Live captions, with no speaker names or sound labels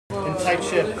tight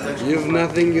ship. You've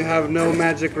nothing. You have no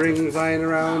magic rings lying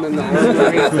around in the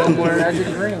armory somewhere. Magic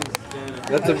rings.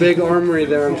 That's a big armory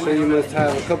there. I'm sure you must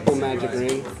have a couple magic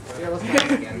rings.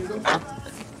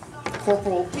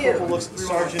 Corporal looks at the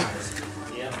sergeant.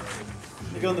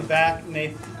 They go in the back and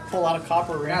they pull out a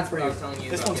copper ring for you.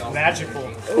 This one's magical.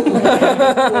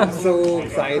 I'm so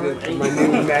excited for my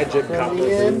new magic copper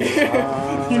ring.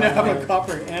 You now have a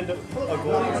copper and a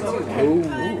gold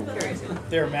one.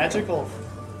 They're magical.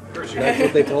 That's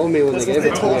what they told me when they gave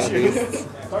it to me.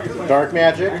 Dark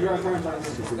magic.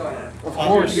 Of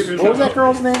course. What was that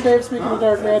girl's name, Dave, speaking of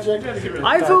dark magic?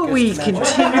 I vote we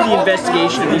continue the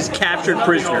investigation of these captured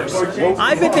prisoners.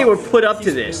 I bet they were put up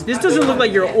to this. This doesn't look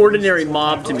like your ordinary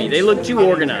mob to me. They look too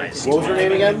organized. What was her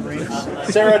name again?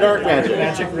 Sara Dark Magic.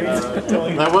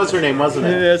 That was her name, wasn't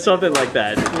it? Yeah, something like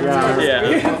that.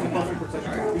 Yeah.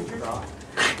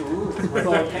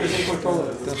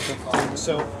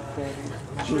 So,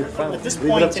 at this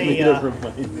point,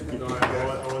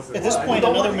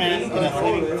 another man in a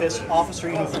Flaming Fist officer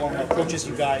uniform approaches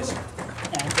you guys, and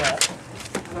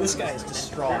this guy is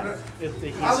distraught. He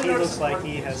looks like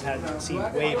he has seen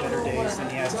way better days than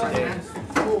he has today.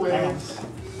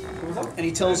 And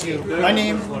he tells you, my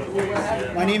name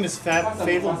is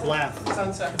Fatal Blath,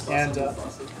 and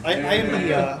I am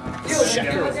the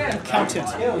Shepherd accountant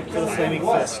for the Flaming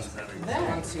Fist. The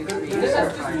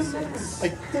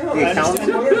accountant?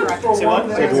 Say what? A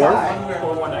dwarf?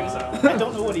 I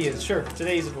don't know what he is. Sure,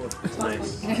 today he's a dwarf.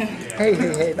 Nice.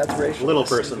 Hey, that's racial. Little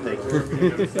person thing.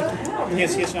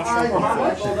 Yes, he has not shown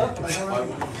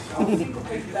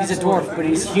He's a dwarf, but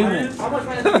he's human.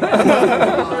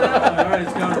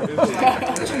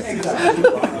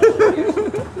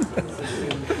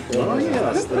 Oh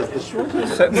yes, the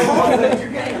shortest.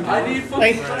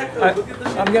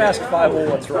 I'm gonna ask Five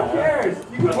what's wrong.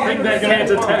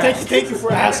 Thank you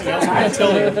for asking. I was going to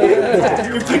tell you.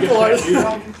 Your people are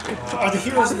the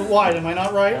heroes of the wide, am I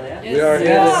not right? We are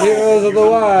the heroes of the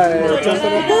wide.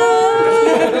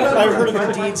 I've heard of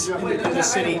your deeds in the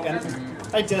city, and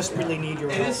I desperately need your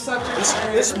help.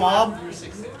 This mob,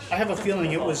 I have a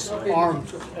feeling it was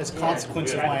armed as a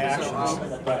consequence of my actions.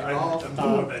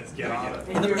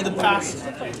 In the past,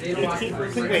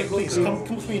 please come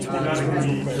with me to my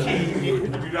bedroom.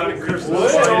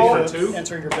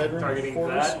 Enter your bedroom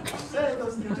quarters.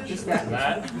 You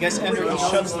guys enter, he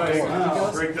shuts the door. I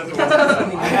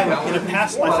have, in a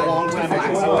past life, a long time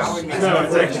ago,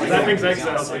 that means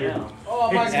exile.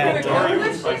 and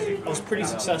I was pretty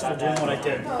successful doing what I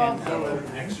did. And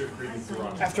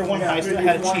after one heist, I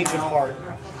had a change of heart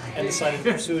and decided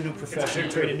to pursue a new profession,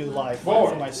 create a new life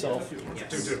for myself.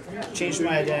 Changed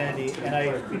my identity, and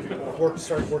I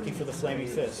started working for the Flaming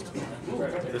Fist.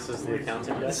 This is the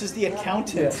accountant. This is the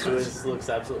accountant. Who looks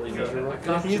absolutely miserable.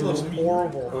 He looks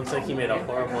horrible. Looks like he made a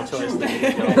horrible choice.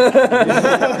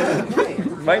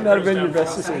 Might not have been your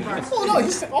best decision. Oh no,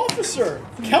 he's the officer,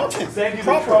 accountant,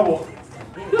 proper.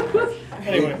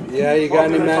 Anyway. Yeah, you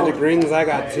got any magic rings? I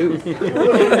got 2.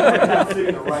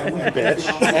 Bitch.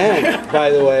 And, by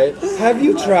the way, have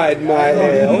you tried my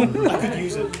ale? I could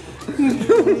use it.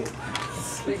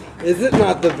 Is it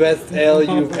not the best ale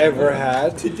you've ever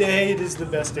had? Today it is the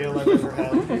best ale I've ever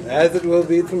had. As it will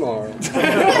be tomorrow.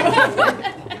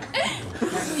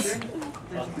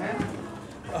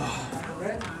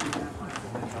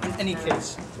 In any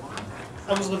case,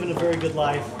 I was living a very good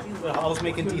life. I was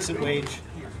making decent wage.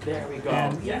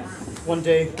 And one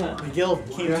day, the guild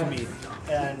came to me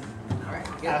and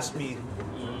asked me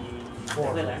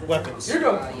for weapons,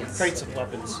 crates of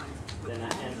weapons.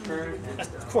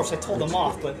 Of course, I told them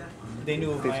off, but they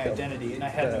knew of my identity, and I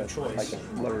had no choice.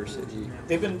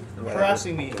 They've been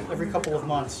harassing me every couple of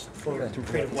months for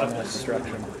creative weapons.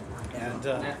 And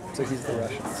So he's the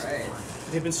Russians.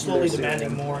 they've been slowly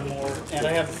demanding more and more, and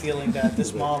I have a feeling that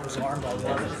this mob was armed by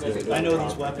them. I know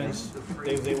these weapons,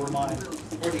 they were mine.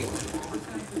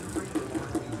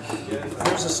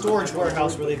 There's a storage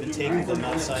warehouse where they've been taking them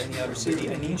outside in the outer city.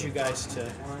 I need you guys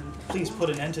to please put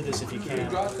an end to this if you can.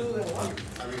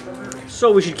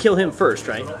 So we should kill him first,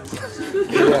 right?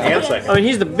 And second. I mean,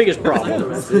 he's the biggest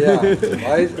problem. Yeah.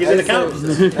 He's an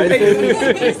accountant.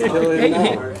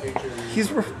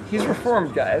 He's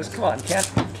reformed, guys. Come on,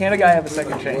 can't a guy have a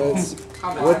second chance?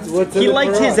 What's He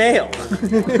liked his ale.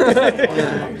 50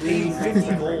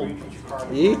 gold.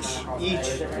 Each?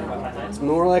 Each. It's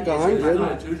more like 100.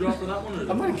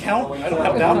 I'm gonna count. I don't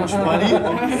have that much money.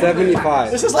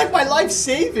 75. This is like my life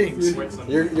savings.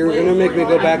 You're gonna make me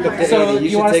go back up to 80. So you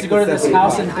should want us take to go to the this 75.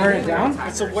 house and burn it down?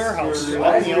 It's a warehouse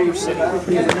out in the outer city.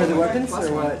 You guys the weapons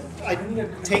or what? I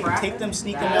take them,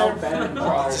 sneak them out,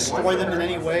 destroy them in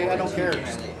any way. I don't care.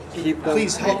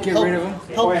 please help Get rid of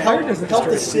them. help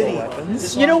the city.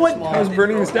 You know what? I was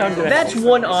burning this down today. That's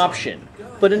one option.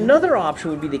 But another option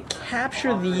would be to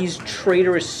capture these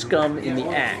traitorous scum in the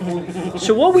act.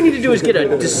 So what we need to do is get a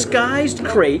disguised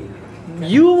crate.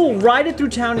 You will ride it through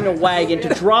town in a wagon to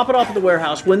drop it off at the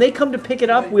warehouse. When they come to pick it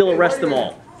up, we'll arrest them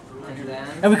all.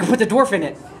 And we can put the dwarf in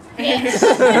it.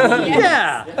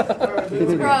 Yeah.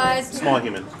 Surprise. Small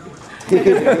human.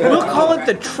 We'll call it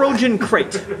the Trojan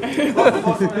crate.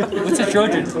 What's a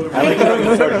Trojan? I like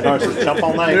Trojan horses. Jump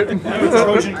all night.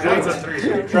 Trojan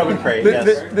crate. Trojan crate, yes.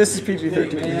 This is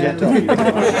PG-13. You can't tell.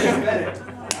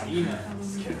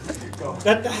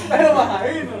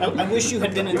 I wish you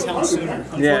had been in town sooner.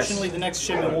 Unfortunately, the next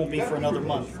shipment won't be for another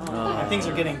month. And things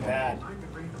are getting bad.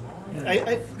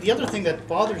 The other thing that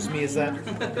bothers me is that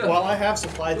while I have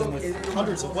supplied them with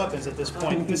hundreds of weapons at this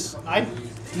point,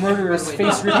 Murderous,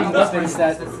 face-ripping weapons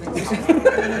that...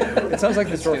 It sounds like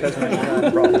this dwarf has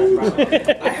a problem.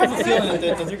 I have a feeling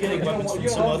that they're getting weapons from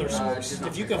some other source.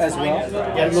 If you can find it,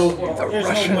 yes,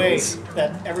 there's no way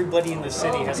that everybody in the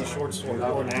city has a short sword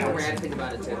or an axe.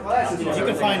 If you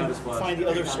can find the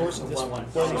other source of this one,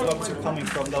 where these weapons are coming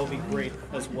from, that would be great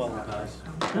as well.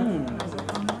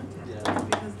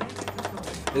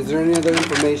 Is there any other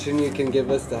information you can give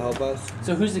us to help us?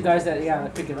 So who's the guys that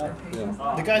pick it up?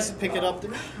 Yeah. The guys that pick it up,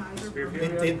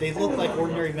 they look like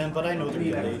ordinary men, but I know they're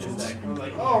good agents.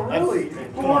 Oh, really?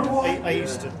 I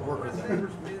used to work with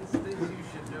them.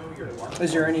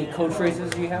 Is there any code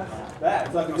phrases you have?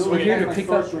 We're here to pick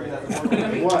up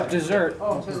dessert.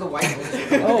 Oh,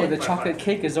 the chocolate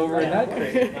cake is over in that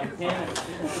crate.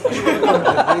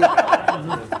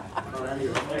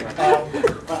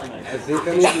 I think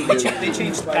I need to They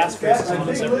change the passphrases on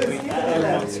us every week.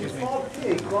 Excuse me.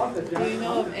 Do you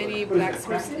know of any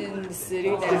blacksmiths in the city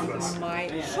that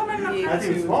might be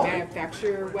able to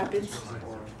manufacture weapons?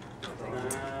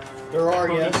 There are,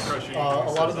 yes. A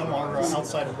lot of them are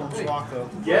outside of Worms Rock, though.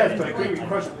 Yes, but I couldn't even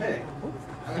crush a pig.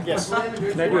 Yes.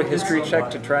 Can I do a history check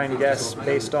to try and guess,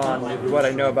 based on what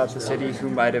I know about the city, who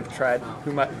might have tried,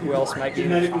 who else might be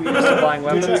supplying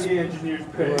weapons?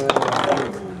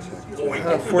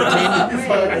 14.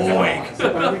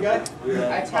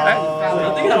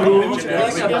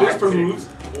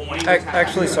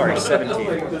 Actually, sorry,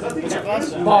 17.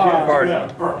 Bard.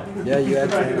 Yeah, you had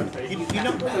to.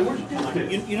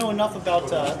 You know enough about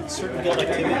certain guild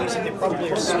activities that they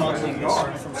probably are smuggling this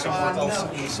from somewhere else in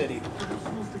the city.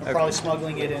 They're probably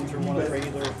smuggling it in through one of the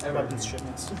regular weapons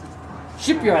shipments.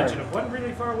 Shipyard. One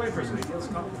really far away for somebody else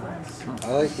compliments.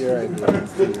 I like your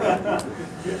idea.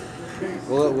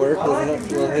 Will it work?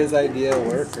 Will his idea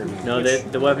work or not? No,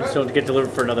 the weapons don't get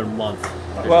delivered for another month.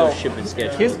 There's Well, no shipment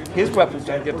schedule. his weapons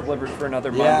don't get delivered for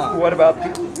another month. Yeah. What about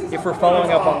if we're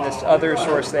following up on this other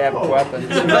source they have weapons?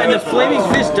 And the Flaming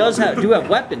Fist do have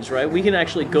weapons, right? We can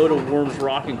actually go to Worms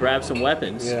Rock and grab some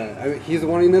weapons. Yeah, I mean, he's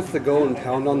wanting us to go and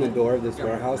pound on the door of this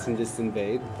warehouse and just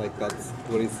invade. Like that's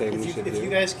what he's saying we should If do. you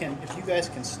guys can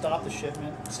stop the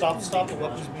shipment, stop the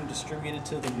weapons being distributed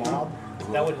to the mob,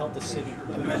 that would help the city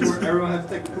immensely. Everyone has to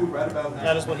take food right about now.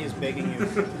 That is what he's begging you.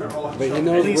 But he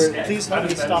knows Please help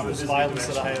me stop this violence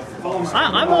that I have.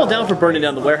 I'm all down for burning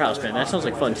down the warehouse, man. That sounds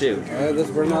like fun too. All right, let's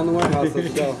burn down the warehouse.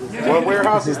 Let's go. What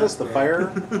warehouse is this? The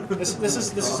fire? This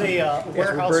is a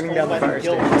warehouse burning down owned the by the fire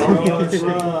guild.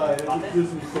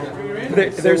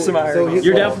 There's some iron.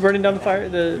 You're down for burning down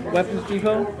the weapons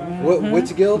depot?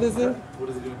 Which guild is it?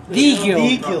 The guild.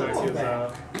 The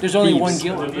guild. There's only one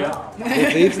guild. The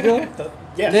Thieves Guild?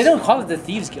 Yes. They don't call it the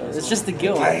Thieves Guild. It's just the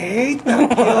guild. I hate that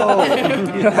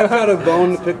guild. I've got a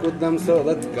bone to pick with them, so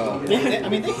let's go. They hit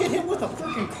him with a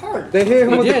freaking cart. They hit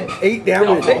him with did. 8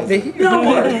 damage. They hit him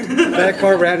hard. That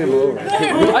car ran him over.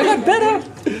 I got better.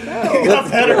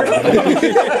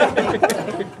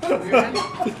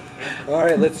 All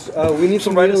right, let's. We need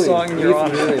some write a healing. song in We your need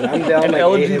some honor. healing. I'm down An like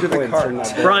elegy 8 hit to the points cart. from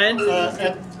that. Brian?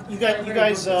 You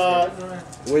guys.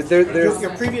 Wait,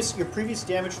 Your previous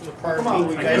damage from the prior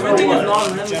week, you guys were able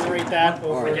to generate that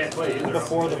over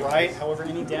before the riot. However,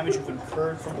 any damage you've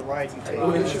incurred from the riot, you take. We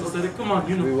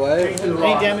what?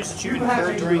 Any damage that you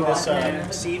incurred during this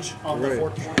siege on the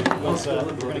Forte,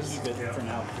 we're going to keep it for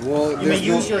now. Well, You may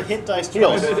use your hit dice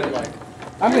twice if you like.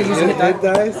 I'm gonna use it. hit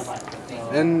dice,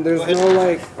 and there's no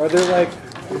like. Are there like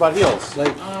What about heals?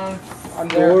 like I'm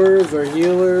there. doors or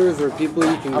healers or people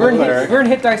you can Burn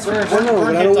hit dice first. I know,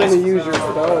 but I hit don't want to dice use your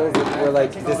spells if we're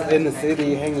like just in the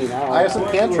city hanging out. I have some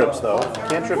cantrips though.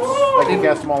 Cantrips, I can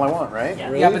cast them all I want, right?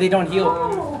 Yeah, but they don't heal.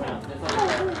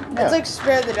 It's like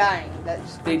spare the dying.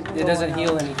 That's It doesn't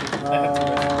heal anything.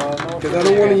 Because I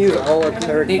don't want to use all our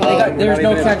cleric. There's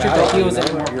no cantrip that heals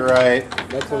anymore. You're right.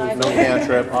 That's what No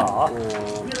cantrip.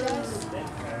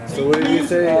 So what did you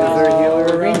say? Is there a healer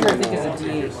around? Ranger, I think, is a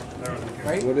D8.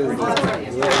 Right? What is it?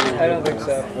 I don't think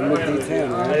so. I'm a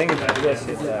D10, I right? think it's just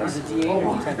hit dice. Is it D8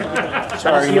 or D10?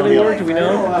 How does healing work? Do we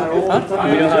know? Huh? Do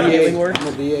we know how healing works? I'm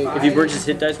a D8. If you purchase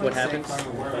hit dice, what happens?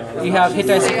 You have hit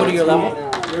dice equal to your level.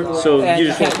 So And you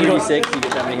just roll you don't- 3d6, you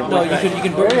get that many hit No, points. you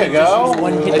can burn just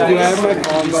one hit Do I dice. have my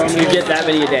combo? You get that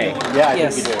many a day. Yeah, I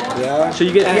Yes. think you do. Yeah. So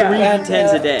you get And- 3 and,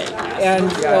 d10s a day. And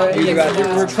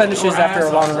it replenishes after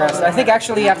a long rest. I think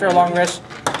actually after a long rest,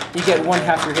 you get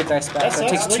 1/2 your hit dice back. So it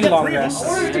takes 2 long rests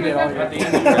to get all your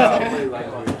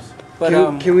But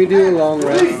Can we do a long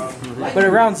rest? but it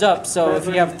rounds up. So if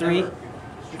you have 3,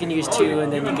 you can use 2,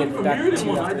 and then you get back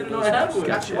 2 after those.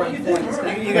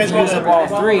 You guys Use up all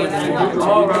 3, and then you get 2.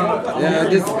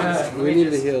 Yeah, we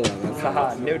need to heal him.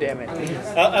 Haha, no damage.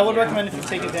 I would recommend if you've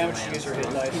taken damage to use your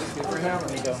hit dice.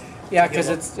 There you go. Yeah, because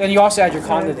it's and you also add your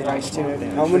con to the dice too.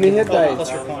 How many hit Plus dice?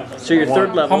 your coin. So your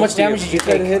third level. How much damage did you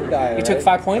said take? hit die, You took right?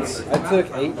 5 points. I took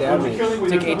 8 damage.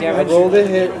 Took 8 I damage. rolled a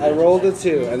hit, I rolled a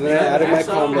 2, and then I added my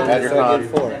combo, Add your so I con. did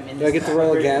 4. Do I get to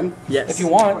roll again? Yes. If you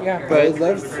want, yeah. But I'd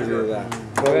love to do that.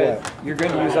 But But what? you're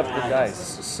going to use up the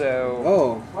dice, so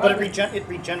Oh, But it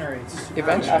regenerates.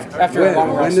 eventually. After a long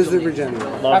when rest. does it regenerate?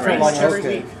 After a long Every rest.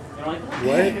 week.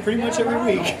 What? Pretty much every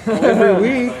week. Every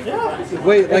week?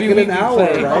 Wait, like in week an you hour,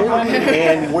 play. right?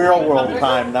 In real world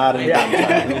time, not in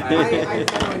game time.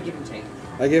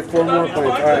 I get 4 more points.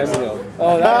 Alright, I'm healed.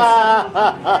 Oh,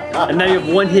 that And now you have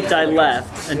 1 hit die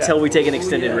left until we take an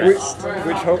extended rest.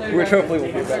 Which hopefully will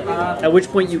be better. At which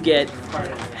point you get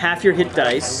half your hit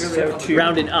dice, So 2.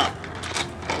 rounded up.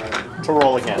 To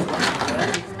roll again.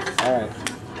 Alright.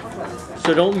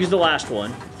 So don't use the last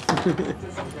one.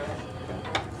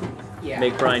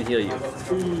 Make Brian heal you.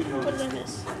 What did I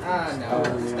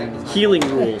miss? Healing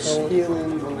rules.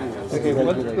 Okay,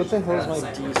 What the hell is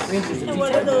my DC?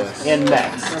 What are those? In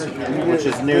next, which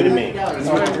is new to me.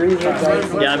 3 hit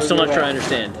dice. Yeah, I'm still not sure I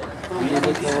understand. You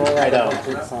get to roll I at don't.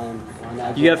 opposite time.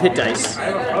 You have hit dice.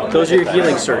 Those are your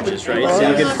healing surges, right? So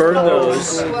you can burn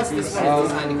those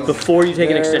before you take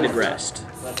an extended rest.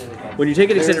 When you take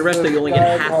an extended rest, though, you only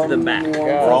get half of them back.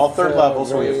 We're all third level,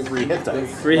 so we have 3 hit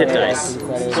dice. 3 hit dice.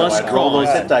 Plus I roll those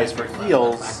hit con. dice for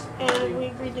heals And we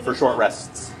agreed to for short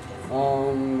rests. Well,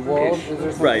 is there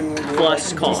something Right. that you-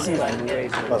 Plus con.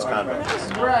 Plus combat.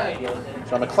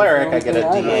 So I'm a cleric, I get a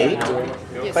D8.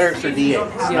 Clerics are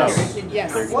D8s. No.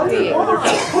 Yes. They're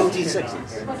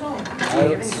D6s.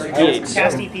 D8s.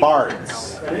 Casting people.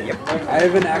 Bards. I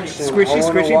have an action. Squishy, I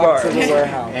wanna squishy walk bar. to the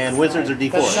warehouse. And wizards are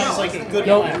That D4s. sounds like a good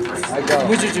Nope. plan. I go.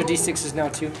 Wizards are D6s now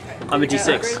too. I'm a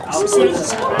D6.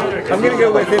 I'm going to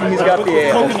go with him. He's got the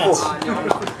ale. Coconuts.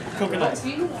 Coconuts.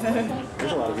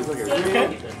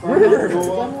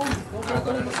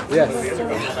 Yes.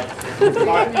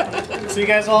 So you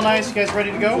guys all nice? You guys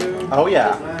ready to go? Oh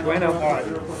yeah.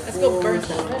 Let's go burn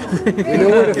stuff. We know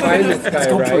where to find this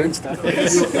guy, right?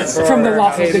 From the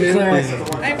lawful good cleric.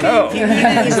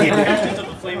 He's the captain of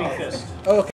the Flaming Fist. Okay.